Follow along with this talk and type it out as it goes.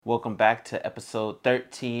Welcome back to episode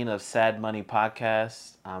 13 of Sad Money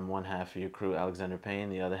Podcast. I'm one half of your crew, Alexander Payne,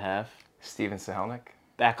 the other half, Steven Sahelnick.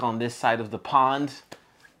 back on this side of the pond,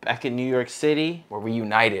 back in New York City. We're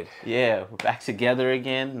reunited. Yeah, we're back together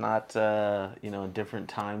again, not, in different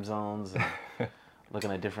time zones and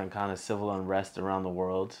looking at different kind of civil unrest around the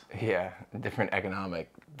world. Yeah, different economic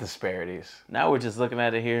disparities. Now we're just looking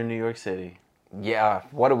at it here in New York City. Yeah,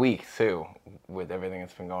 what a week, too, with everything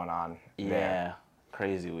that's been going on Yeah, there.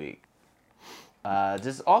 crazy week.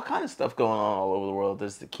 Just all kind of stuff going on all over the world.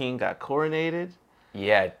 There's the king got coronated.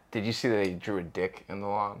 Yeah, did you see that they drew a dick in the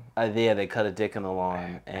lawn? Yeah, they cut a dick in the lawn,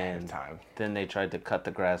 Ahead and of time. then they tried to cut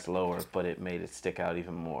the grass lower, but it made it stick out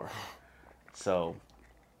even more. So,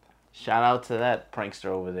 shout out to that prankster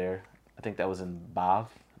over there. I think that was in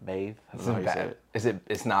Bath. I don't know how you say it.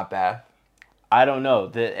 It's not Bath? I don't know.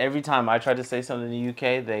 Every time I tried to say something in the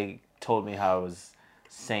UK, they told me how I was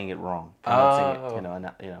saying it wrong, pronouncing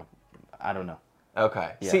it. I don't know.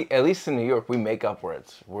 Okay. Yeah. See, at least in New York, we make up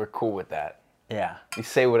words. We're cool with that. Yeah. You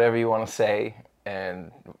say whatever you want to say, and,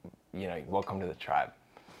 welcome to the tribe.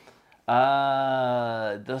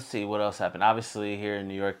 Let's see what else happened. Obviously, here in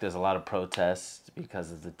New York, there's a lot of protests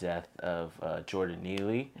because of the death of Jordan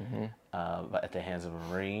Neely at the hands of a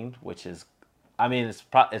Marine, which is,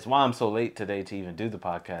 it's why I'm so late today to even do the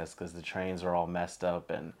podcast, because the trains are all messed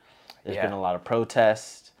up and there's been a lot of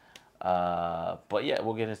protests. But yeah,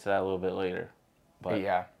 we'll get into that a little bit later. But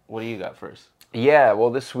yeah. What do you got first? Yeah, well,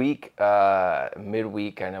 this week,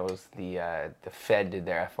 midweek, I know it was the Fed did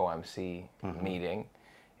their FOMC meeting,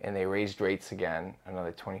 and they raised rates again,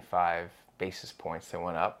 another 25 basis points that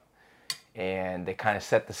went up, and they kind of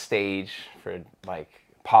set the stage for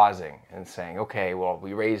pausing and saying, okay, well,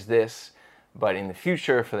 we raised this, but in the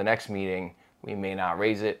future for the next meeting, we may not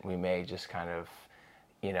raise it. We may just kind of,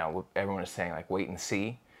 everyone is saying wait and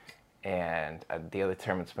see. And the other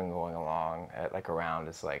term that's been going along around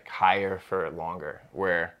is higher for longer,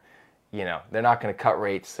 where, they're not going to cut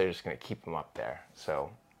rates. They're just going to keep them up there. So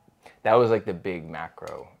that was the big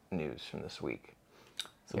macro news from this week.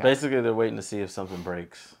 So basically they're waiting to see if something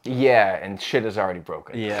breaks. Yeah, and shit is already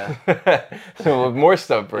broken. Yeah. So if more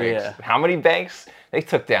stuff breaks, Yeah. how many banks? They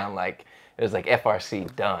took down it was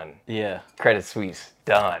FRC, done. Yeah. Credit Suisse,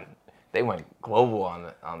 done. They went global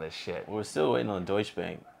on this shit. We're still waiting on Deutsche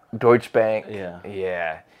Bank. Deutsche Bank. Yeah.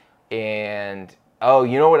 Yeah. And,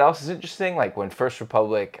 you know what else is interesting? When First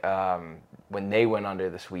Republic, when they went under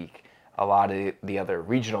this week, a lot of the other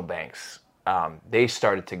regional banks, they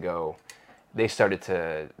fell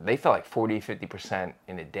 40-50%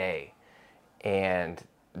 in a day. And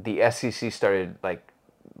the SEC started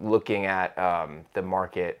looking at the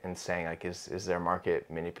market and saying is there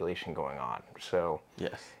market manipulation going on? So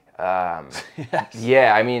Yes. yes.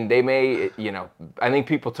 Yeah, they may, I think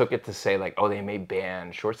people took it to say they may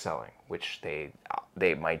ban short selling, which they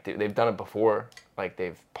might do. They've done it before.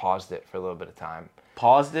 They've paused it for a little bit of time.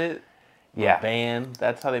 Paused it? Yeah. Ban.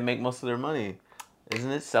 That's how they make most of their money.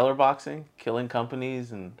 Isn't it seller boxing? Killing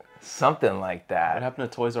companies and... Something like that. What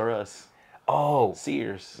happened to Toys R Us? Oh.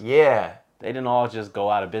 Sears. Yeah. They didn't all just go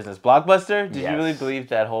out of business. Blockbuster? Did Yes. you really believe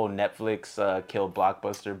that whole Netflix killed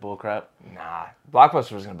Blockbuster bullcrap? Nah.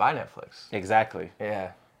 Blockbuster was going to buy Netflix. Exactly.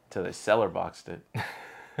 Yeah. Till they seller boxed it.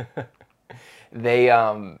 They,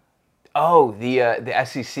 the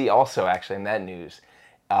SEC also, actually, in that news,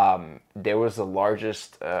 there was the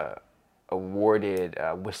largest awarded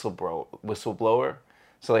whistleblower.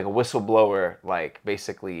 So a whistleblower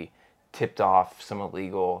basically tipped off some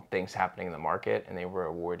illegal things happening in the market, and they were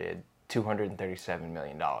awarded $237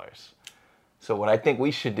 million. So what I think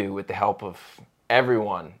we should do with the help of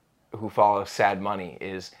everyone who follows Sad Money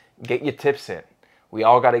is get your tips in. We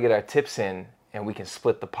all got to get our tips in, and we can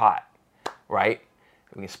split the pot, right?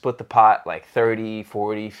 We can split the pot 30,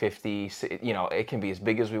 40, 50, it can be as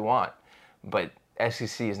big as we want. But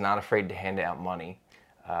SEC is not afraid to hand out money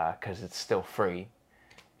because it's still free,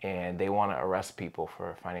 and they want to arrest people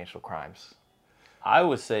for financial crimes. I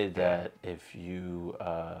would say that if you,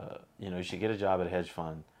 you should get a job at a hedge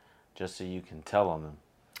fund just so you can tell on them.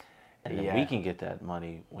 And then we can get that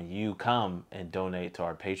money when you come and donate to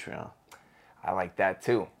our Patreon. I like that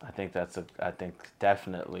too. I think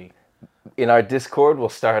definitely. In our Discord, we'll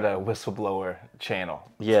start a whistleblower channel.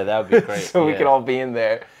 Yeah, that would be great. So we could all be in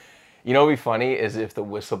there. You know what would be funny is if the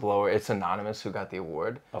whistleblower, it's anonymous who got the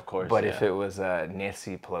award. Of course. But if it was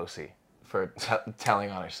Nancy Pelosi for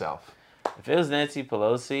telling on herself. If it was Nancy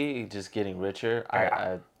Pelosi just getting richer,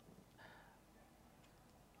 I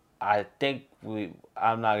think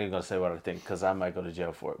I'm not even going to say what I think because I might go to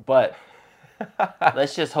jail for it. But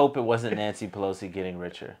let's just hope it wasn't Nancy Pelosi getting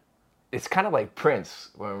richer. It's kind of like Prince.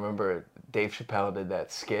 When remember Dave Chappelle did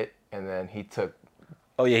that skit, and then he took.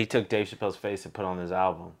 Oh yeah, he took Dave Chappelle's face and put on his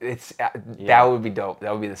album. It's Yeah. that would be dope.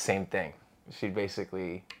 That would be the same thing. She'd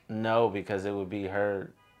basically. No, because it would be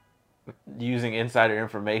her using insider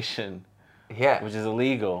information, Yeah. which is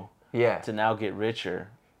illegal, Yeah. to now get richer.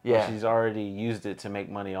 Yeah. She's already used it to make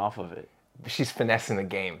money off of it. She's finessing the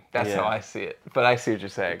game. That's Yeah. how I see it. But I see what you're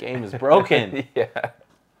saying. The game is broken. Yeah.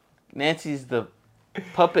 Nancy's the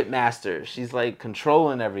puppet master. She's like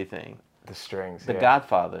controlling everything. The strings. The yeah.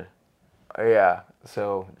 Godfather. Yeah.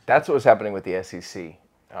 So that's what was happening with the SEC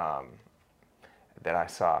that I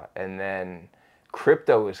saw. And then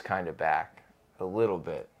crypto is kind of back a little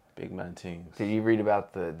bit. Big man teams. Did you read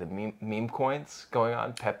about the meme coins going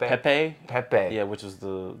on? Pepe? Pepe? Pepe. Yeah, which was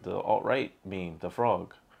the alt-right meme, the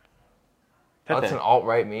frog. Oh, Pepe. it's an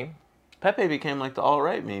alt-right meme? Pepe became like the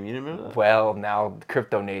alt-right meme. You remember that? Well, now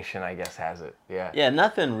Crypto Nation, I guess, has it. Yeah. Yeah,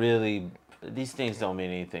 nothing really. These things don't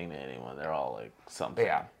mean anything to anyone. They're all like something.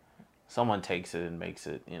 Yeah. Someone takes it and makes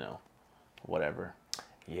it, whatever.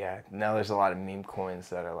 Yeah. Now there's a lot of meme coins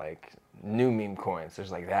that are like new meme coins.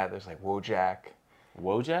 There's like that. There's like Wojak.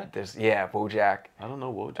 Wojak? There's Wojak. I don't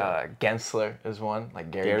know Wojak. Gensler is one.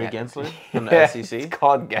 Like Gary Gen- Gensler from the Yeah, SEC? It's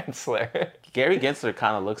called Gensler. Gary Gensler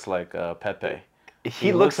kind of looks like Pepe.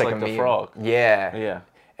 He looks like a the meme. frog. Yeah. Yeah.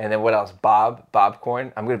 And then what else?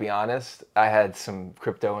 Bobcoin. I'm gonna be honest. I had some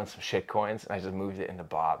crypto and some shit coins, and I just moved it into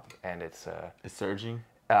Bob, and it's It's surging.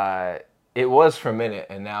 it was for a minute,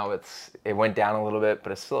 and now it went down a little bit,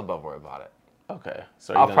 but it's still above where I bought it. Okay.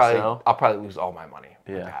 So are you gonna sell? I'll probably lose all my money.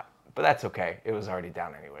 Yeah. With that. But that's okay. It was already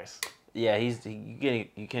down anyways. Yeah, you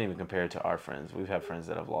can't even compare it to our friends. We've had friends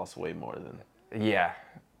that have lost way more than Yeah.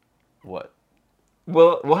 what?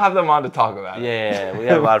 We'll have them on to talk about it. Yeah, we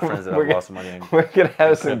have a lot of friends that have lost money. We're gonna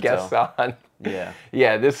have some crypto. guests on. Yeah.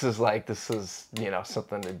 Yeah, this is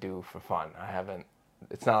something to do for fun.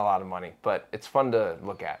 It's not a lot of money, but it's fun to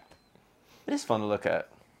look at. It is fun to look at.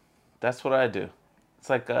 That's what I do. It's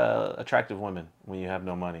like attractive women when you have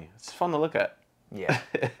no money. It's fun to look at. Yeah.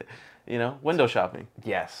 Window shopping.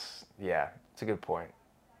 Yes. Yeah. It's a good point.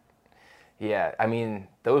 Yeah. I mean,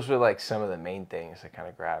 those were like some of the main things that kind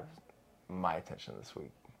of grabbed my attention this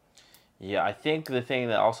week. Yeah, I think the thing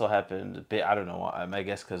that also happened a bit, I don't know, I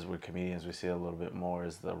guess because we're comedians, we see it a little bit more,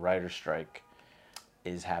 is the writer's strike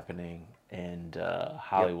is happening in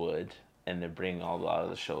Hollywood, and they're bringing a lot of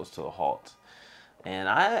the shows to a halt. And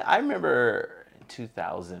I remember in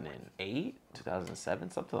 2008,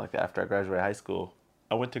 2007, something like that, after I graduated high school,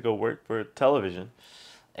 I went to go work for television,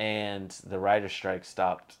 and the writer's strike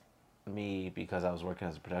stopped me because I was working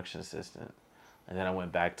as a production assistant. And then I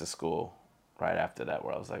went back to school right after that,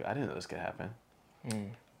 where I was like, I didn't know this could happen.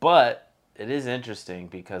 But it is interesting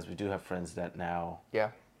because we do have friends that now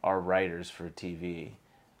are writers for TV,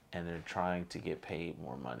 and they're trying to get paid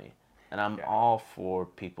more money. And I'm all for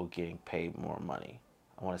people getting paid more money.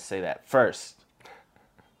 I want to say that first.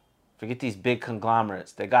 Forget these big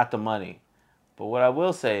conglomerates. They got the money. But what I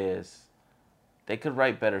will say is they could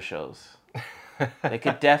write better shows. They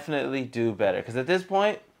could definitely do better. Because at this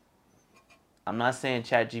point, I'm not saying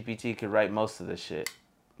ChatGPT could write most of this shit.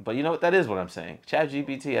 But you know what? That is what I'm saying.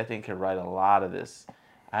 ChatGPT, I think, could write a lot of this.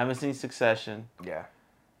 I haven't seen Succession. Yeah.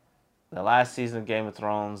 The last season of Game of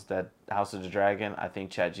Thrones, that House of the Dragon, I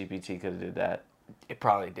think ChatGPT could have did that. It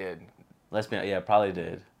probably did. Yeah, it probably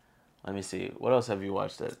did. Let me see. What else have you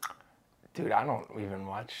watched that? Dude, I don't even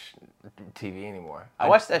watch TV anymore. I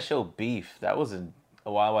watched that show Beef. That was I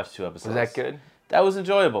watched 2 episodes. Was that good? That was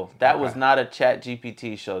enjoyable. That Okay. was not a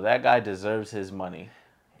ChatGPT show. That guy deserves his money.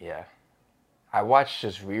 Yeah. I watched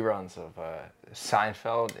just reruns of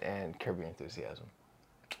Seinfeld and Curb Your Enthusiasm.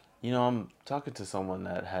 I'm talking to someone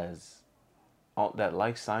that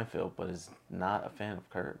likes Seinfeld, but is not a fan of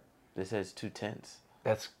Curb. They say it's too tense.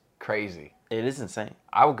 That's crazy. It is insane.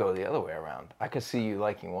 I would go the other way around. I could see you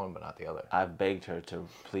liking one, but not the other. I've begged her to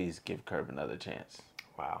please give Curb another chance.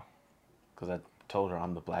 Wow. Because I told her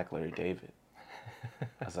I'm the Black Larry David.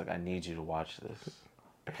 I was like, I need you to watch this.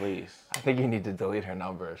 Please. I think you need to delete her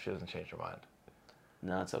number if she doesn't change her mind.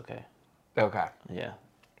 No, it's okay. Okay. Yeah.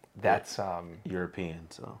 That's European,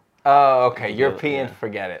 so. Oh, okay. European, yeah.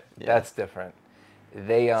 Forget it. Yeah. That's different.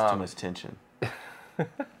 They It's too much tension.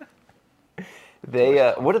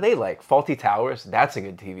 What do they like? Faulty Towers? That's a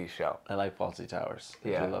good TV show. I like Faulty Towers.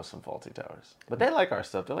 Yeah. I love some Faulty Towers. But they like our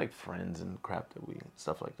stuff. They like Friends and crap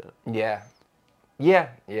stuff like that. Yeah. Yeah,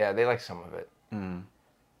 they like some of it. Mm.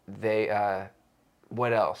 They,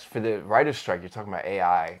 what else? For the writer's strike, you're talking about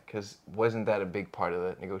AI, because wasn't that a big part of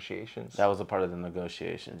the negotiations? That was a part of the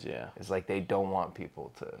negotiations, yeah. It's like they don't want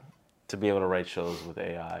people to... To be able to write shows with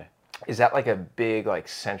AI. Is that like a big like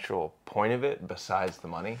central point of it besides the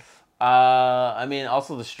money? I mean,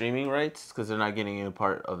 also the streaming rights because they're not getting any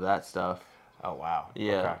part of that stuff. Oh wow.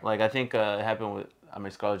 Yeah, Okay. like I think it happened with I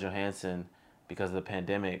mean Scarlett Johansson because of the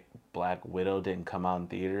pandemic. Black Widow didn't come out in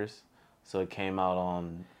theaters, so it came out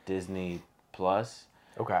on Disney Plus,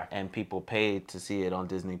 Okay. and people paid to see it on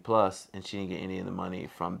Disney Plus, and she didn't get any of the money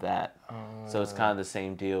from that. So it's kind of the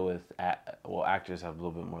same deal with well, actors have a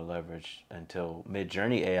little bit more leverage until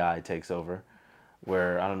Mid-Journey AI takes over.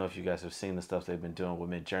 Where I don't know if you guys have seen the stuff they've been doing with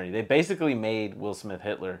Mid-Journey. They basically made Will Smith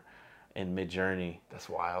Hitler in Mid-Journey. That's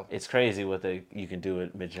wild. It's crazy what you can do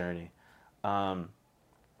with Mid-Journey.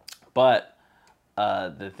 But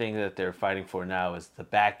the thing that they're fighting for now is the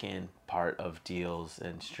back end part of deals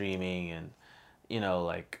and streaming and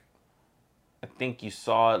like I think you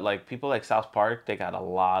saw it like people like South Park, they got a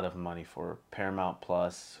lot of money for Paramount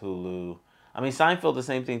Plus, Hulu. I mean Seinfeld the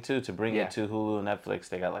same thing too. To bring Yeah. it to Hulu and Netflix,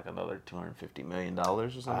 they got like another $250 million or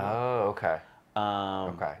something. Oh, okay.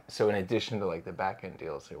 Um, Okay. So in addition to like the back end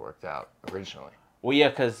deals they worked out originally. well, yeah,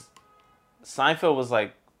 because Seinfeld was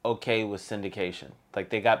like okay with syndication, like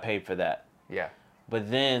they got paid for that. Yeah.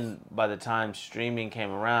 But then by the time streaming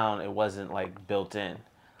came around, it wasn't like built in.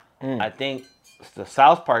 I think the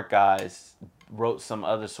South Park guys wrote some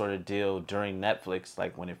other sort of deal during Netflix,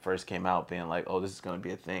 like when it first came out, being like, "Oh, this is going to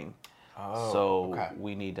be a thing." Oh. So Okay.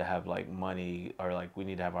 we need to have like money, or like we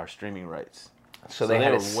need to have our streaming rights. So They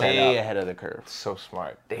had were it set way up. ahead of the curve. So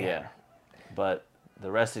smart. Damn. Yeah, but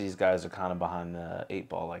the rest of these guys are kind of behind the eight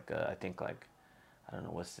ball. Like I think like I don't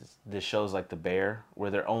know what's this. This show's like The Bear,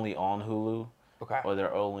 where they're only on Hulu Okay. or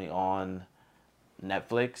they're only on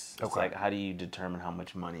Netflix. It's Okay. like how do you determine how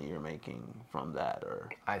much money you're making from that, or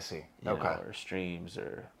I see. you Okay. know, or streams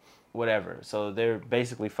or whatever. So they're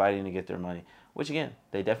basically fighting to get their money, which again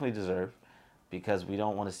they definitely deserve, because we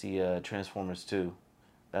don't want to see Transformers 2.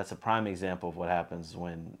 That's a prime example of what happens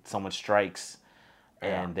when someone strikes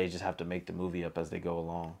and they just have to make the movie up as they go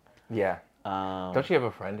along. Yeah. Um, Don't you have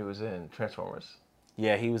a friend who was in Transformers?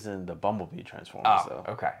 yeah, he was in the Bumblebee Transformers Oh,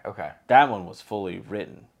 though. okay, okay. That one was fully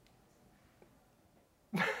written.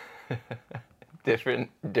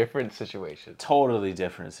 Different situation. Totally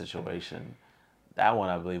different situation. That one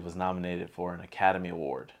I believe was nominated for an Academy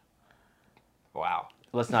Award. Wow.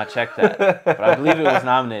 Let's not check that, but I believe it was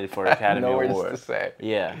nominated for an Academy No words Award. to say.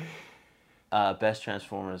 Yeah, best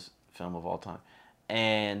Transformers film of all time.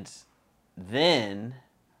 And then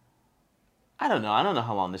I don't know. I don't know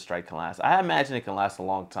how long this strike can last. I imagine it can last a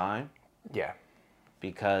long time, Yeah.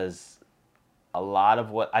 because a lot of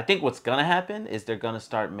what's gonna happen is they're gonna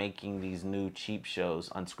start making these new cheap shows,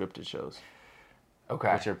 unscripted shows,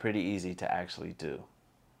 Okay. which are pretty easy to actually do.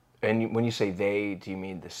 And when you say they, do you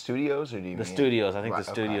mean the studios or do you The mean studios, I think Right,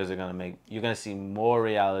 the studios are gonna make. You're gonna see more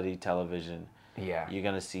reality television. Yeah. You're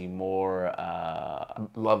gonna see more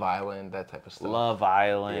Love Island, that type of stuff. Love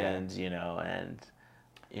Island, and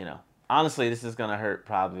honestly, this is gonna hurt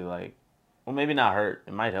probably like, well, maybe not hurt.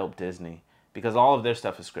 It might help Disney because all of their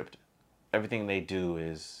stuff is scripted. Everything they do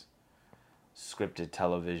is scripted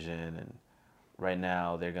television, and right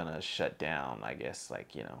now they're gonna shut down. I guess I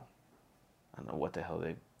don't know what the hell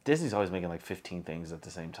they. Disney's always making like 15 things at the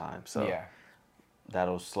same time, so Yeah.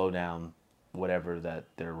 that'll slow down whatever that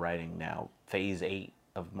they're writing now. Phase 8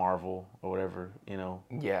 of Marvel or whatever,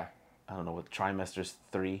 Yeah. I don't know what trimesters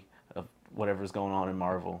 3 of whatever's going on in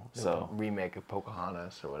Marvel. So Remake of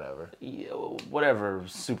Pocahontas or whatever. yeah, whatever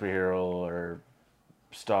superhero or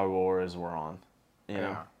Star Wars we're on,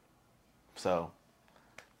 Yeah. So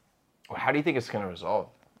Well, how do you think it's going to resolve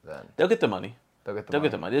then? they'll get the money. They'll get the They'll money.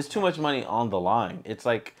 get the money. There's too much money on the line. It's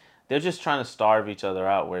like they're just trying to starve each other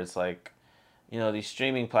out. Where it's like, these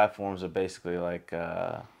streaming platforms are basically like,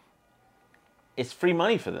 it's free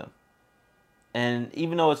money for them. And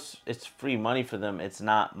even though it's free money for them, it's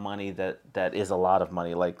not money that is a lot of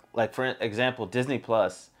money. Like for example, Disney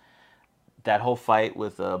Plus, that whole fight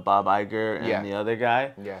with Bob Iger and the other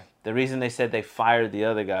guy. Yeah. The reason they said they fired the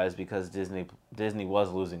other guy is because Disney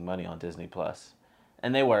was losing money on Disney Plus,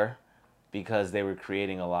 and they were, because they were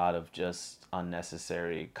creating a lot of just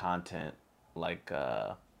unnecessary content, like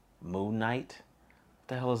Moon Knight. What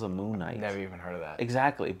the hell is a Moon Knight? Never even heard of that.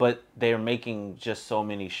 Exactly, but they're making just so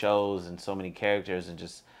many shows and so many characters and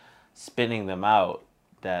just spinning them out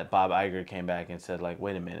that Bob Iger came back and said, like,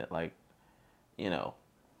 wait a minute, like,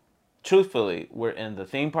 truthfully, we're in the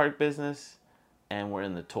theme park business and we're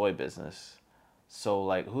in the toy business. So,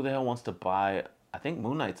 like, who the hell wants to buy? I think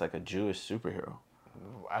Moon Knight's like a Jewish superhero.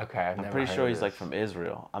 Okay, I've I'm never pretty heard sure of he's like this. from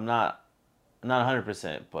Israel. I'm not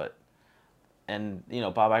 100%, but and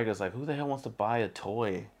Bob Iger's like, who the hell wants to buy a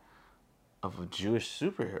toy of a Jewish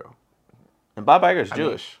superhero? And Bob Iger's I mean,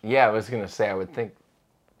 Jewish. yeah, I was gonna say I would think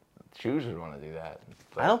Jews would want to do that.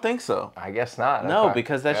 I don't think so. I guess not. No, Okay.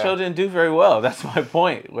 because that Yeah. show didn't do very well. That's my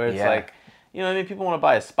point. Where it's Yeah. like, you know what I mean? People want to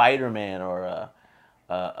buy a Spider-Man or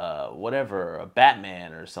whatever, a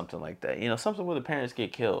Batman or something like that. You know, something where the parents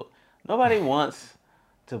get killed. Nobody wants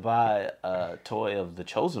to buy a toy of the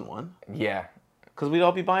Chosen One. Yeah. Because we'd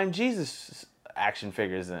all be buying Jesus action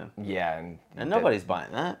figures then. Yeah, and nobody's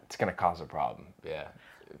buying that. It's gonna cause a problem. Yeah.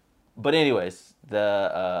 But anyways,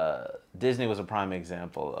 the Disney was a prime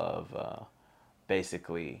example of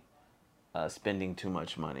basically spending too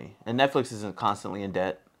much money, and Netflix isn't constantly in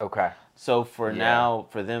debt. Okay. So for now,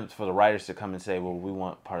 for the writers to come and say, well, we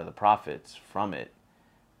want part of the profits from it,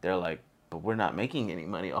 they're like, but we're not making any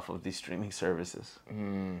money off of these streaming services.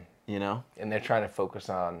 You know? And they're trying to focus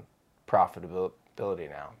on profitability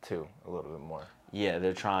now too, a little bit more. Yeah,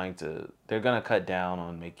 they're gonna cut down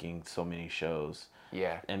on making so many shows.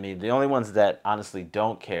 Yeah. I mean, the only ones that honestly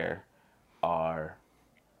don't care are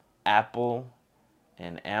Apple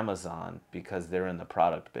and Amazon, because they're in the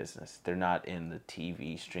product business. They're not in the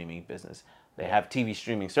TV streaming business. They have TV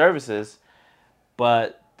streaming services,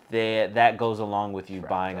 but that goes along with you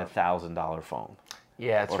buying a $1,000 phone.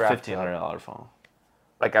 Yeah, it's or $1,500 phone.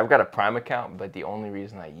 Like, I've got a Prime account, but the only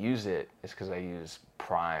reason I use it is because I use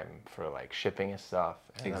Prime for like shipping and stuff.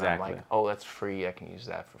 And exactly. then I'm like, oh, that's free. I can use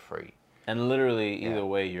that for free. And literally, either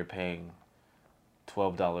way, you're paying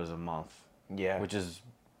 $12 a month. Yeah. Which is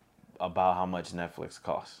about how much Netflix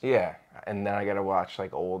costs. Yeah. And then I got to watch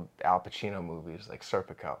like old Al Pacino movies like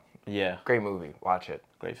Serpico. Yeah. Great movie. Watch it.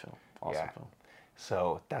 Great film. Awesome film.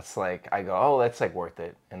 So that's like, I go, oh, that's like worth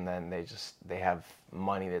it. And then they have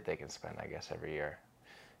money that they can spend, I guess, every year.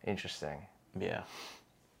 Interesting. Yeah.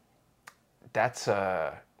 That's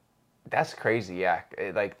crazy. Yeah.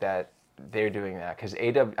 Like that they're doing that because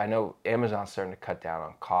I know Amazon's starting to cut down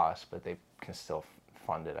on costs, but they can still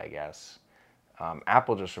fund it, I guess.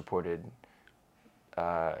 Apple just reported,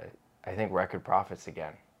 I think, record profits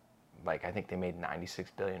again. Like, I think they made $96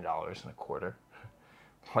 billion in a quarter.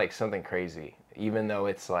 Like, something crazy. Even though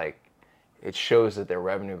it's like, it shows that their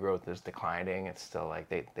revenue growth is declining, it's still like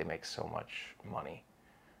they make so much money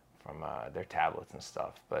from their tablets and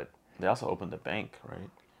stuff. But they also opened a bank, right?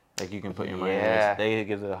 Like, you can put your money Yeah. in. They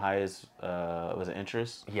give the highest, was it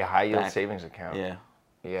interest? yeah, high yield Back. savings account. Yeah.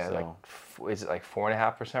 Yeah, So- like is it like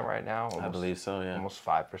 4.5% right now? I believe so, yeah. Almost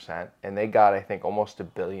 5%, and they got, I think, almost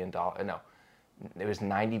 $1 billion. No, it was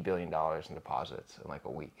 $90 billion in deposits in like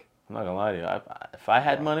a week. I'm not gonna lie to you. If I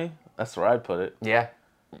had money, that's where I'd put it. Yeah,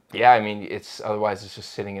 yeah. I mean, otherwise it's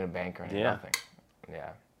just sitting in a bank or nothing. Yeah,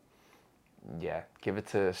 yeah. Give it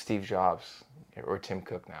to Steve Jobs or Tim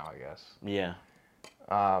Cook now, I guess. Yeah.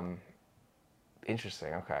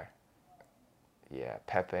 Interesting. Okay. Yeah,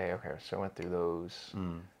 Pepe. Okay, so I went through those.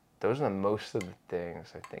 Those are most of the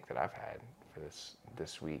things I think that I've had for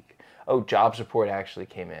this week. Oh, jobs report actually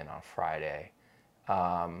came in on Friday,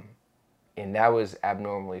 and that was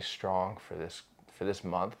abnormally strong for this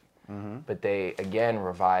month. But they again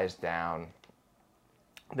revised down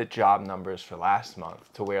the job numbers for last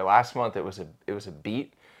month to where last month it was a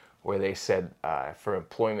beat, where they said for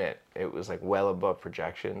employment it was like well above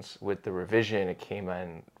projections. With the revision, it came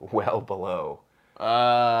in well below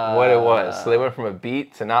what it was. So they went from a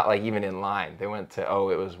beat to not like even in line. They went to, oh,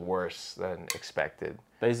 it was worse than expected.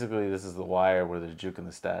 Basically, this is the Wire where they're juking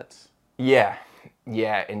the stats. Yeah,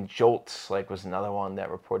 yeah. And Jolts was another one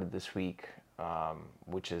that reported this week,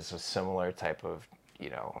 which is a similar type of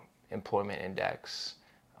employment index.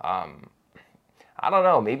 I don't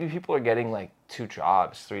know. Maybe people are getting like 2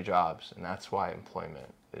 jobs, 3 jobs, and that's why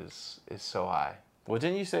employment is so high. Well,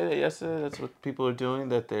 didn't you say that yesterday? That's what people are doing,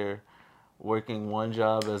 that they're working 1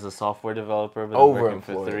 job as a software developer, but they're working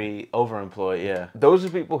for 3. Overemployed, yeah. Those are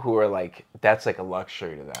people who are like, that's like a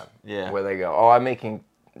luxury to them. Yeah. Where they go, oh, I'm making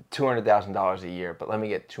 $200,000 a year, but let me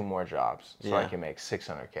get 2 more jobs so I can make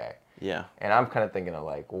 $600K. Yeah. And I'm kind of thinking of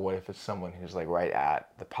like, well, what if it's someone who's like right at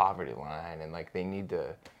the poverty line and like they need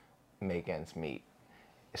to make ends meet.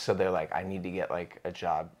 So they're like, I need to get like a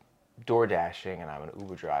job door dashing, and I'm an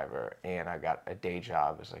Uber driver, and I got a day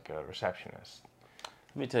job as like a receptionist.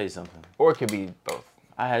 Let me tell you something. Or it could be both.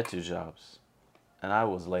 I had 2 jobs, and I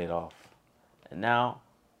was laid off. And now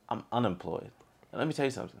I'm unemployed. And let me tell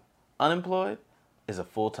you something. Unemployed is a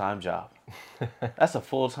full-time job. That's a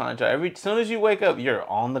full-time job. As soon as you wake up, you're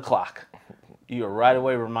on the clock. You're right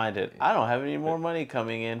away reminded, I don't have any more money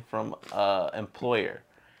coming in from employer.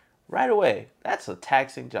 Right away. That's a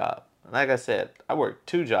taxing job. Like I said, I worked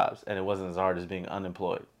 2 jobs, and it wasn't as hard as being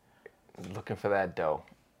unemployed. Looking for that dough.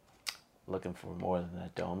 Looking for more than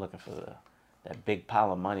that, though. I'm looking for the that big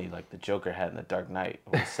pile of money like the Joker had in The Dark Knight,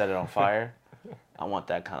 where he set it on fire. I want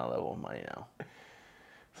that kind of level of money now.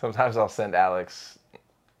 Sometimes I'll send Alex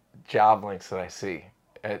job links that I see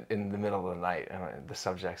in the middle of the night, and the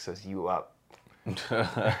subject says "you up." It's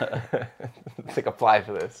like, apply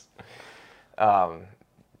for this.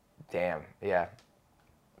 Damn, yeah.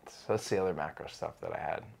 So that's the other macro stuff that I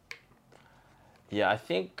had. Yeah, I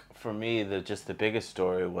think for me, the biggest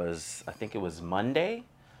story was, I think it was Monday,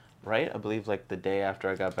 right? I believe like the day after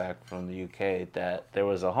I got back from the UK, that there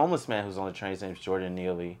was a homeless man who's on the train. His name's Jordan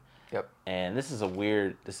Neely. Yep. And this is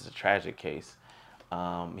a tragic case.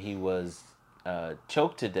 He was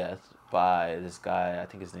choked to death by this guy. I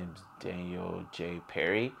think his name's Daniel J.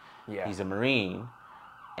 Perry. Yeah. He's a Marine.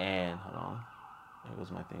 And hold on, there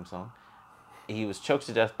goes my theme song. He was choked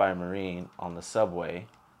to death by a Marine on the subway.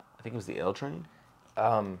 I think it was the L train.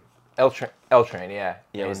 L train, yeah.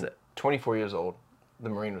 Yeah, it was 24 years old. The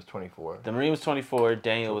Marine was 24. The Marine was 24.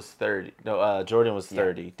 Daniel was 30. No, Jordan was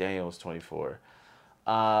 30. Yeah. Daniel was 24.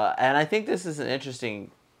 And I think this is an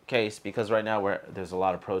interesting case because right now there's a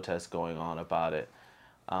lot of protests going on about it.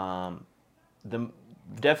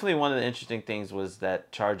 Definitely one of the interesting things was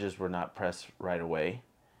that charges were not pressed right away,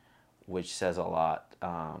 which says a lot.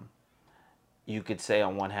 You could say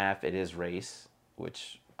on one half it is race,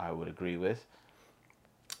 which I would agree with.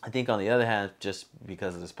 I think on the other hand, just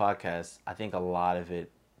because of this podcast, I think a lot of it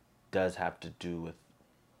does have to do with,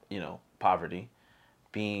 poverty,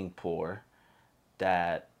 being poor,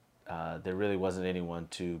 that there really wasn't anyone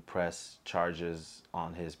to press charges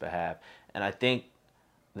on his behalf. And I think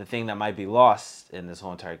the thing that might be lost in this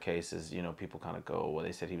whole entire case is, people kind of go, well,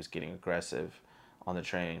 they said he was getting aggressive on the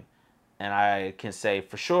train. And I can say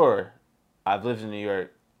for sure, I've lived in New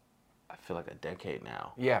York, I feel like a decade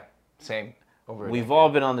now. Yeah, same. We've all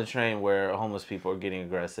been on the train where homeless people are getting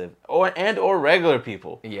aggressive, or regular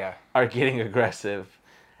people are getting aggressive.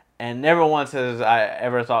 And never once has I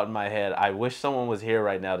ever thought in my head, I wish someone was here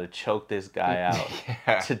right now to choke this guy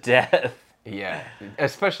out to death. Yeah,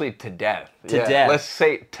 especially to death. To death. Let's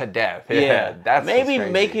say to death. Yeah, that's maybe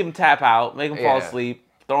make him tap out, make him fall Yeah. asleep,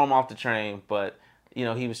 throw him off the train. But he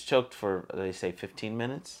was choked for, they say, 15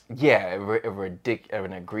 minutes, Yeah,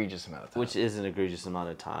 an egregious amount of time. which is an egregious amount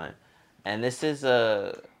of time. And this is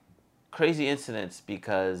a crazy incident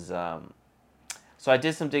because, so I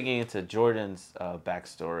did some digging into Jordan's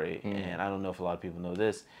backstory, and I don't know if a lot of people know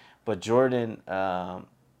this, but Jordan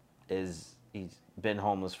he's been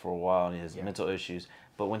homeless for a while and he has mental issues.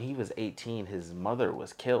 But when he was 18, his mother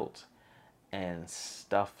was killed and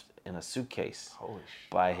stuffed in a suitcase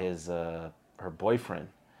by her boyfriend.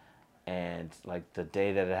 And like the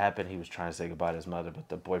day that it happened, he was trying to say goodbye to his mother, but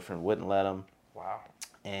the boyfriend wouldn't let him. Wow.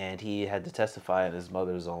 And he had to testify in his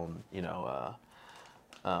mother's own,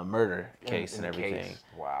 murder case and everything. Case.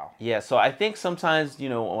 Wow. Yeah, so I think sometimes,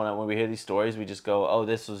 when we hear these stories, we just go, oh,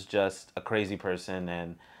 this was just a crazy person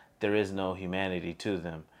and there is no humanity to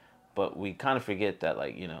them. But we kind of forget that,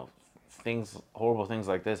 horrible things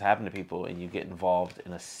like this happen to people and you get involved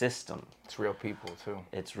in a system. It's real people, too.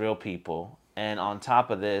 It's real people. And on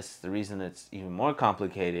top of this, the reason it's even more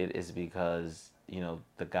complicated is because,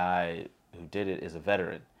 the guy who did it is a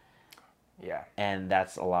veteran. Yeah. And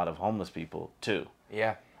that's a lot of homeless people, too.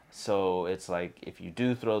 Yeah. So it's like, if you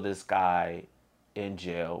do throw this guy in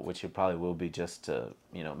jail, which it probably will be just to,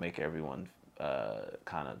 make everyone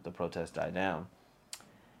kind of the protest die down,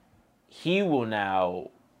 he will now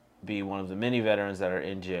be one of the many veterans that are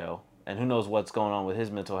in jail. And who knows what's going on with his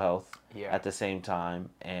mental health at the same time.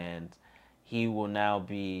 And he will now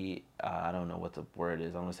be, I don't know what the word is,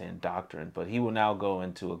 I'm going to say indoctrined, but he will now go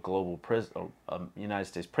into a global prison, a United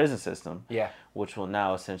States prison system, which will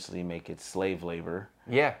now essentially make it slave labor.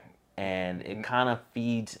 Yeah. And it kind of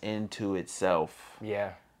feeds into itself.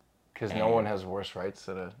 Yeah. Because no one has worse rights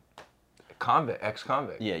than a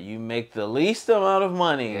ex-convict. Yeah, you make the least amount of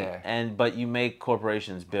money, but you make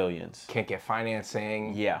corporations billions. Can't get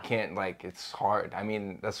financing. Yeah. Can't, it's hard. I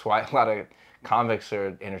mean, that's why a lot of convicts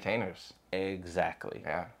are entertainers. Exactly.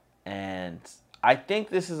 Yeah. And I think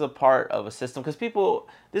this is a part of a system, because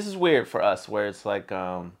this is weird for us, where it's like,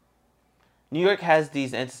 New York has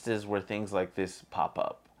these instances where things like this pop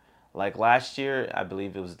up. Like last year, I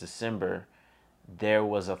believe it was December, there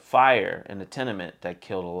was a fire in a tenement that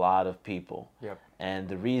killed a lot of people. Yep. And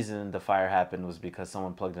the reason the fire happened was because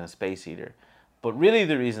someone plugged in a space heater. But really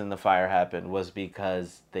the reason the fire happened was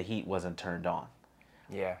because the heat wasn't turned on.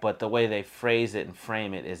 Yeah. But the way they phrase it and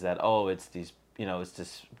frame it is that, oh, it's these, it's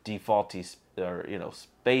this defaulty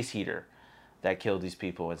space heater that killed these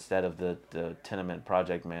people, instead of the tenement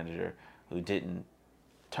project manager who didn't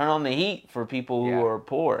turn on the heat for people who are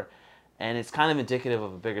poor. And it's kind of indicative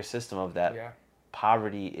of a bigger system of that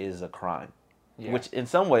poverty is a crime, which in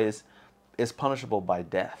some ways is punishable by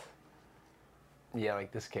death. Yeah,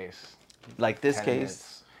 like this case. Like this Tenements.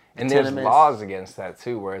 case. And there's laws against that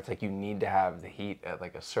too, where it's like you need to have the heat at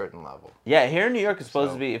like a certain level. Yeah, here in New York, it's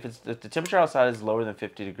supposed to be if the temperature outside is lower than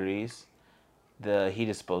 50 degrees, the heat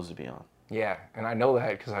is supposed to be on. Yeah, and I know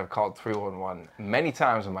that because I've called 311 many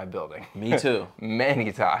times in my building. Me too.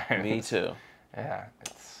 Many times. Me too. Yeah,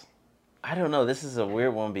 I don't know. This is a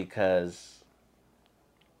weird one because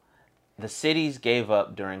the cities gave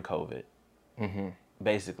up during COVID. Mm-hmm.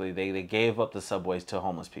 Basically, they gave up the subways to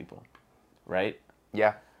homeless people, right?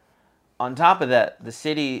 Yeah. On top of that, the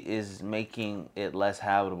city is making it less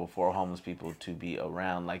habitable for homeless people to be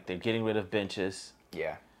around. Like, they're getting rid of benches.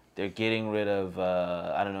 Yeah. They're getting rid of,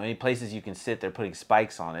 I don't know, any places you can sit, they're putting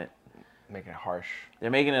spikes on it. Making it harsh.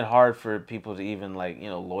 They're making it hard for people to even, like, you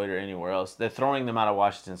know, loiter anywhere else. They're throwing them out of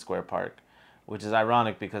Washington Square Park, which is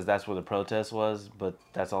ironic because that's where the protest was, but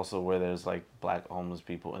that's also where there's, like, black homeless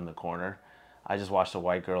people in the corner. I just watched a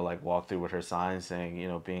white girl, like, walk through with her sign saying, you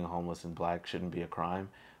know, being homeless and black shouldn't be a crime.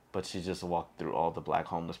 But she just walked through all the black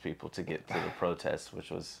homeless people to get to the protest,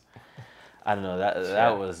 which was, I don't know,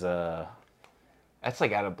 that was... That's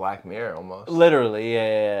like out of Black Mirror almost. Literally,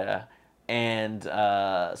 yeah. And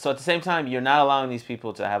so at the same time, you're not allowing these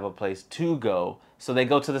people to have a place to go, so they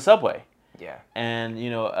go to the subway. Yeah. And,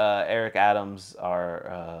 you know, Eric Adams,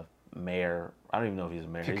 our mayor, I don't even know if he's a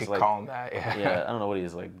mayor. If you he's could like, call him that, yeah, I don't know what he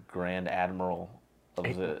is, like Grand Admiral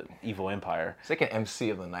of the evil empire. It's like an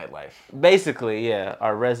MC of the nightlife. Basically, yeah,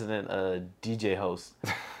 our resident DJ host.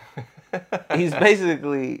 He's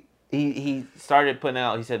basically... He started putting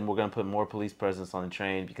out, he said, we're going to put more police presence on the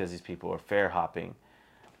train because these people are fare hopping.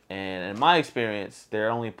 And in my experience, they're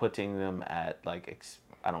only putting them at, like,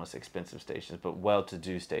 I don't want to say expensive stations, but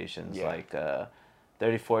well-to-do stations, like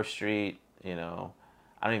 34th Street, you know,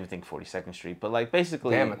 I don't even think 42nd Street, but, like,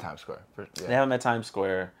 basically... They have them at Times Square. They have them at Times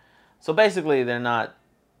Square. So basically, they're not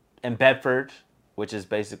in Bedford, which is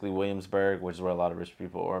basically Williamsburg, which is where a lot of rich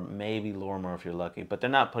people, or maybe Lorimer if you're lucky, but they're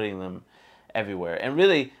not putting them everywhere. And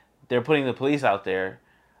really... they're putting the police out there,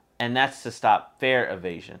 and that's to stop fare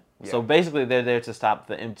evasion. Yeah. So basically, they're there to stop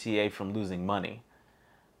the MTA from losing money.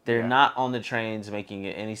 They're not on the trains making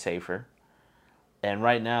it any safer. And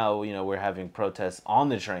right now, you know, we're having protests on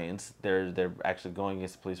the trains. They're actually going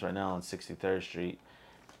against the police right now on 63rd Street.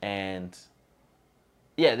 And,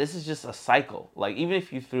 yeah, this is just a cycle. Like, even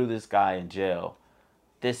if you threw this guy in jail,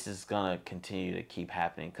 this is going to continue to keep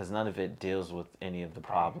happening because none of it deals with any of the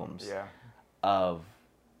problems of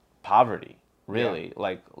poverty, really.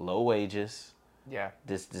 Like low wages. Yeah.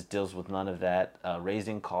 This deals with none of that.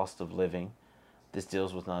 Raising cost of living. This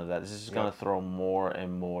deals with none of that. This is just going to throw more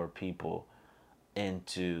and more people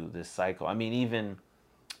into this cycle. I mean, even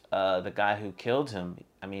the guy who killed him,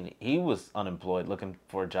 I mean, he was unemployed looking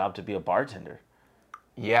for a job to be a bartender.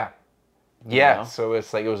 Yeah. Yeah, you know? So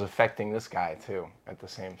it's like it was affecting this guy too at the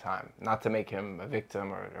same time. Not to make him a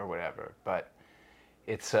victim or whatever, but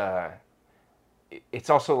it's also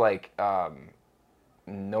like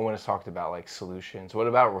no one has talked about like solutions. What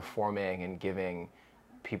about reforming and giving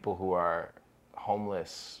people who are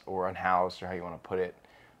homeless or unhoused, or how you want to put it,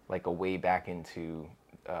 like a way back into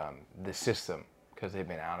the system because they've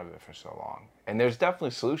been out of it for so long? And there's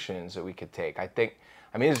definitely solutions that we could take.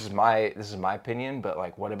 I mean, this is my opinion, but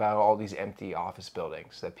like, what about all these empty office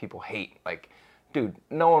buildings that people hate? Like, dude,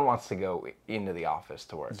 no one wants to go into the office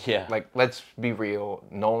to work. Yeah. Like, let's be real.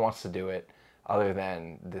 No one wants to do it other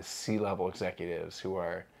than the C-level executives who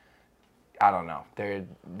are, I don't know,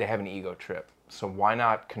 they have an ego trip. So why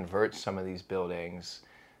not convert some of these buildings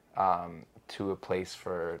to a place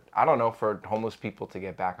for, I don't know, for homeless people to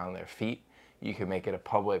get back on their feet? You can make it a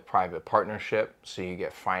public-private partnership, so you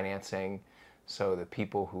get financing. So the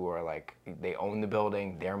people who are like, they own the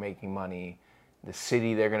building, they're making money. The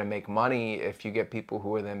city, they're going to make money if you get people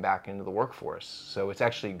who are then back into the workforce. So it's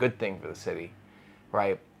actually a good thing for the city,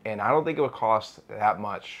 right? And I don't think it would cost that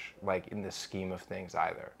much, like in the scheme of things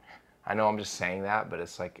either. I know I'm just saying that, but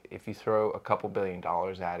it's like if you throw a couple $2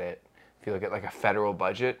 billion at it, if you look at like a federal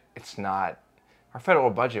budget, it's not, our federal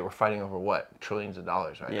budget, we're fighting over what? Trillions of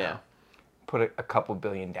dollars right now. Put a couple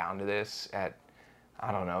billion down to this at,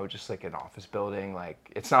 I don't know, just like an office building.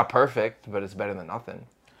 Like, it's not perfect, but it's better than nothing.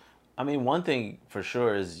 I mean, one thing for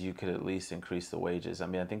sure is you could at least increase the wages. I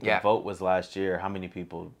mean, I think the vote was last year. How many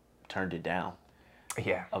people turned it down?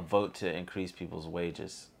 Yeah. A vote to increase people's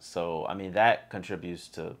wages. So, I mean, that contributes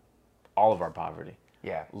to all of our poverty.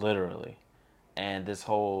 Yeah. Literally. And this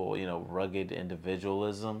whole, you know, rugged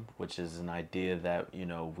individualism, which is an idea that, you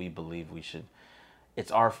know, we believe we should,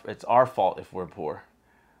 it's our fault if we're poor.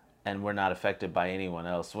 and we're not affected by anyone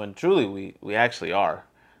else, when truly we actually are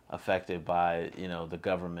affected by, the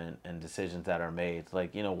government and decisions that are made.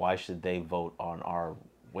 Like, why should they vote on our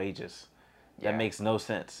wages? That Yeah. makes no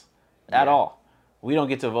sense at Yeah. all. We don't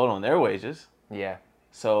get to vote on their wages. Yeah.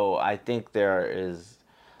 So I think there is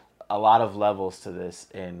a lot of levels to this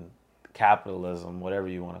in capitalism, whatever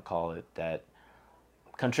you want to call it, that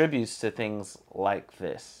contributes to things like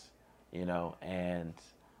this, and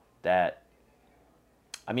that,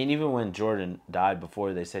 I mean, even when Jordan died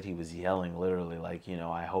before, they said he was yelling literally, like,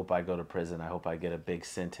 I hope I go to prison. I hope I get a big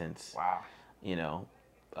sentence,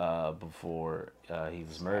 Wow. before he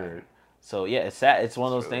was Sad. murdered. So, yeah, it's sad. It's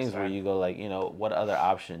one of It's those really things where sad. you go, like, what other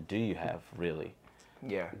option do you have, really?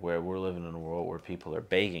 Yeah. Where we're living in a world where people are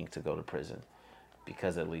begging to go to prison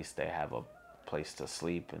because at least they have a place to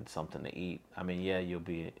sleep and something to eat. I mean, yeah, you'll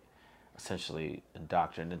be essentially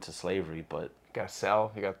indoctrinated into slavery, but You got a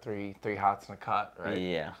cell. You got three hots in a cot, right?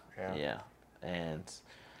 yeah, Yeah. yeah. And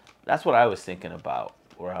that's what I was thinking about,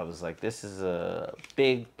 where I was like, this is a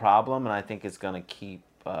big problem, and I think it's going to keep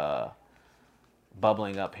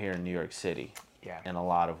bubbling up here in New York City Yeah. in a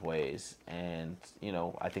lot of ways. And,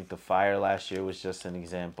 I think the fire last year was just an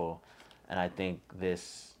example, and I think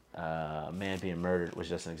this man being murdered was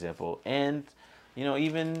just an example. And,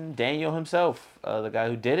 even Daniel himself, the guy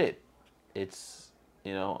who did it, it's,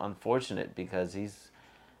 unfortunate because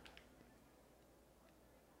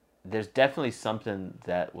there's definitely something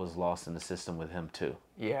that was lost in the system with him too.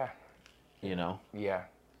 Yeah. Yeah.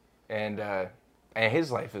 And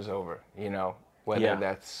his life is over. Whether Yeah.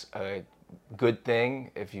 that's a good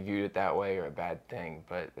thing if you viewed it that way or a bad thing,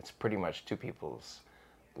 but it's pretty much two people's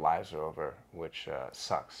lives are over, which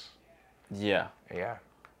sucks. Yeah. Yeah.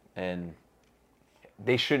 And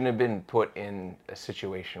They shouldn't have been put in a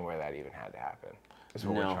situation where that even had to happen. Is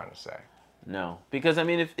what No. we're trying to say. no, because I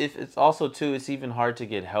mean, if it's also too, it's even hard to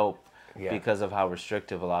get help Yeah. because of how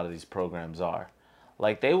restrictive a lot of these programs are.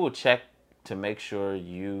 Like, they will check to make sure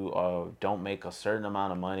you don't make a certain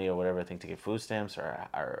amount of money or whatever, I think, to get food stamps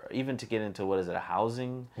or even to get into, what is it, a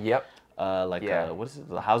housing? Yep. Like, Yeah. what is it,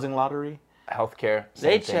 the housing lottery? Healthcare.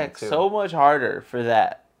 They Same thing, check too. so much harder for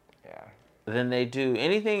that Yeah. than they do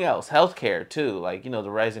anything else. Healthcare too, like, the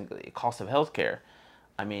rising cost of healthcare.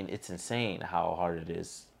 I mean, it's insane how hard it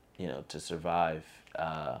is, to survive.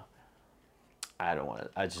 I don't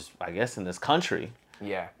want to. I guess in this country,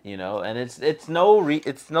 Yeah. and it's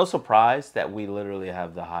no surprise that we literally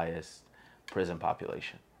have the highest prison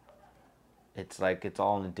population. It's like it's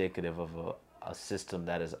all indicative of a system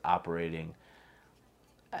that is operating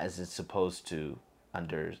as it's supposed to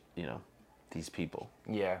under these people.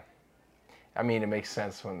 Yeah. I mean, it makes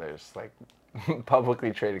sense when there's like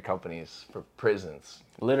publicly traded companies for prisons.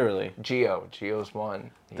 Literally, Geo's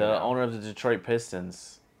one. the owner of the Detroit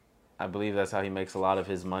Pistons, I believe that's how he makes a lot of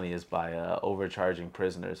his money, is by overcharging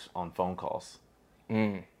prisoners on phone calls.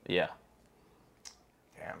 Yeah.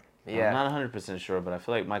 Damn. I'm Yeah. not 100% sure, but I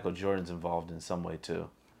feel like Michael Jordan's involved in some way too.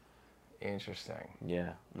 Interesting.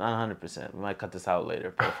 Yeah, not 100%. We might cut this out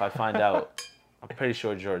later, but if I find out, I'm pretty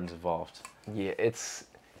sure Jordan's involved. Yeah, it's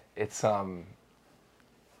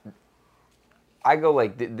I go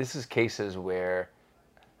like this is cases where,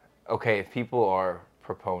 okay, if people are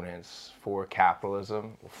proponents for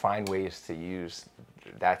capitalism, will find ways to use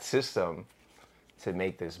that system to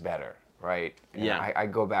make this better, right? And Yeah. I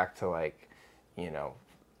go back to like,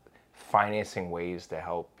 financing ways to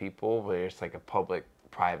help people where it's like a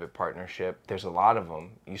public-private partnership. There's a lot of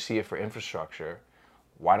them. You see it for infrastructure.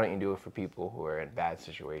 Why don't you do it for people who are in bad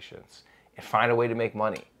situations? And find a way to make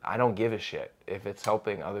money. I don't give a shit. If it's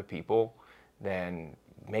helping other people, then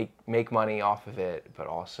make money off of it, but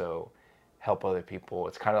also help other people.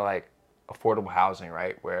 It's kind of like affordable housing,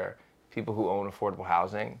 right? Where people who own affordable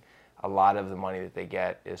housing, a lot of the money that they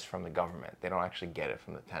get is from the government. They don't actually get it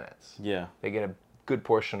from the tenants. Yeah. They get a good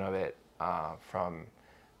portion of it from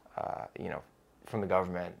the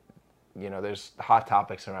government. There's hot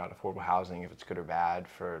topics around affordable housing, if it's good or bad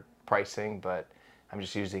for pricing, but I'm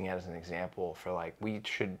just using it as an example for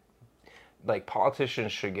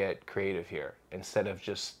politicians should get creative here instead of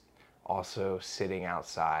just also sitting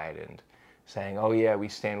outside and saying, oh yeah, we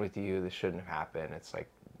stand with you, this shouldn't have happened. It's like,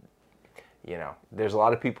 there's a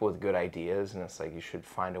lot of people with good ideas, and it's like you should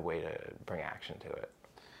find a way to bring action to it.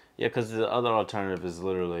 Yeah, because the other alternative is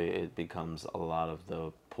literally it becomes a lot of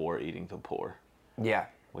the poor eating the poor. Yeah.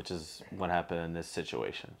 Which is what happened in this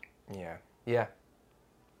situation. Yeah. Yeah.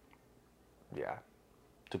 Yeah.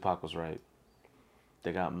 Tupac was right.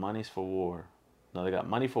 They got monies for war. No, they got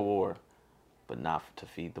money for war, but not to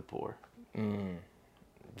feed the poor.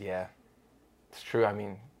 Yeah. It's true. I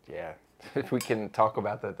mean, yeah. If we can talk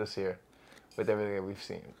about that this year. with everything that we've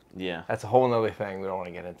seen. Yeah. That's a whole nother thing we don't want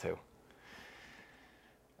to get into.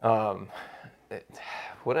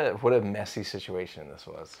 What a messy situation this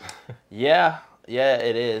was. Yeah, yeah,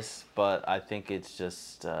 it is. But I think it's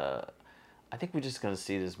just, I think we're just gonna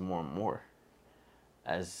see this more and more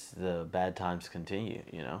as the bad times continue.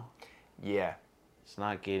 You know, Yeah, it's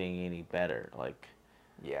not getting any better. Like,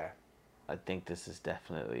 yeah, I think this is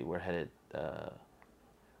definitely we're headed.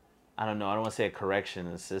 I don't know. I don't want to say a correction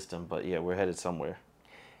in the system, but yeah, we're headed somewhere.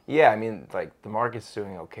 yeah. I mean, like the market's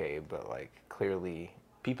doing okay, but like clearly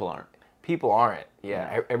People aren't. people aren't.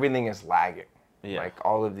 Yeah, No. everything is lagging. Yeah. Like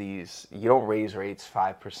all of these, you don't raise rates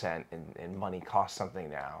 5% and money costs something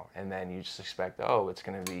now, and then you just expect, oh, it's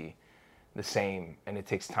going to be the same, and it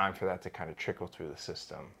takes time for that to kind of trickle through the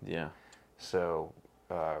system. Yeah. So,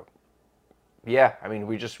 yeah, I mean,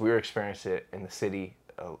 we were experiencing it in the city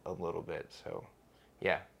a little bit. So,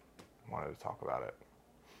 yeah, wanted to talk about it.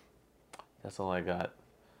 That's all I got.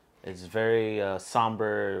 It's very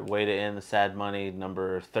somber way to end the Sad Money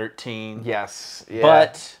number 13. Yes, yeah.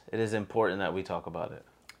 But it is important that we talk about it.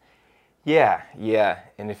 Yeah, yeah.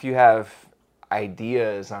 And if you have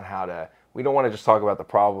ideas on how to, we don't want to just talk about the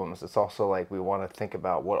problems. It's also like we want to think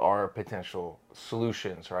about what are potential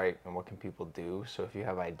solutions, right? And what can people do? So if you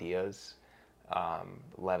have ideas,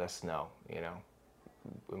 let us know, you know,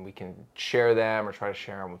 and we can share them or try to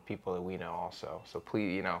share them with people that we know also. So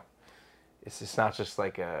please, you know, it's not just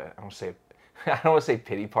like a, I don't want to say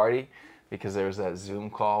pity party, because there was that Zoom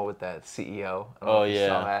call with that CEO. I don't know if you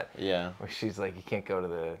saw that. Yeah. Where she's like, you can't go to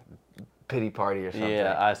the pity party or something.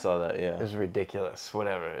 Yeah, I saw that. Yeah. It was ridiculous.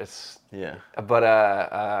 Whatever. It's Yeah. But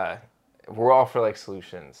we're all for like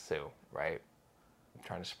solutions too, right? I'm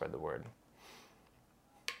trying to spread the word.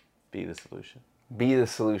 Be the solution. Be the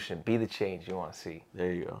solution. Be the change you want to see.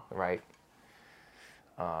 There you go. Right.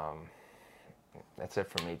 That's it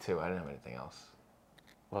for me too. I didn't have anything else.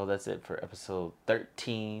 Well, that's it for episode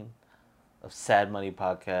 13 of Sad Money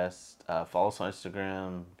Podcast. Follow us on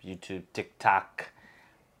Instagram, YouTube, TikTok,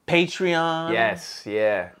 Patreon. Yes,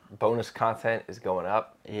 yeah. Bonus content is going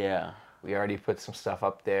up. Yeah. We already put some stuff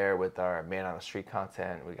up there with our Man on the Street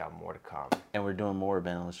content. We got more to come. And we're doing more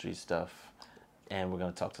Man on the Street stuff. And we're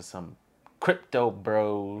going to talk to some crypto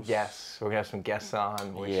bros. Yes, we're going to have some guests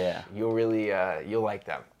on. Which Yeah. You'll really, you'll like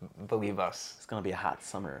them. Believe us. It's going to be a hot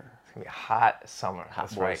summer. It's going to be a hot summer. Hot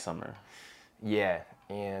That's boy right. summer. Yeah,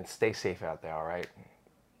 and stay safe out there, all right?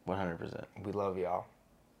 100%. We love y'all.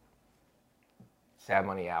 Sad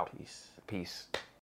Money out. Peace. Peace.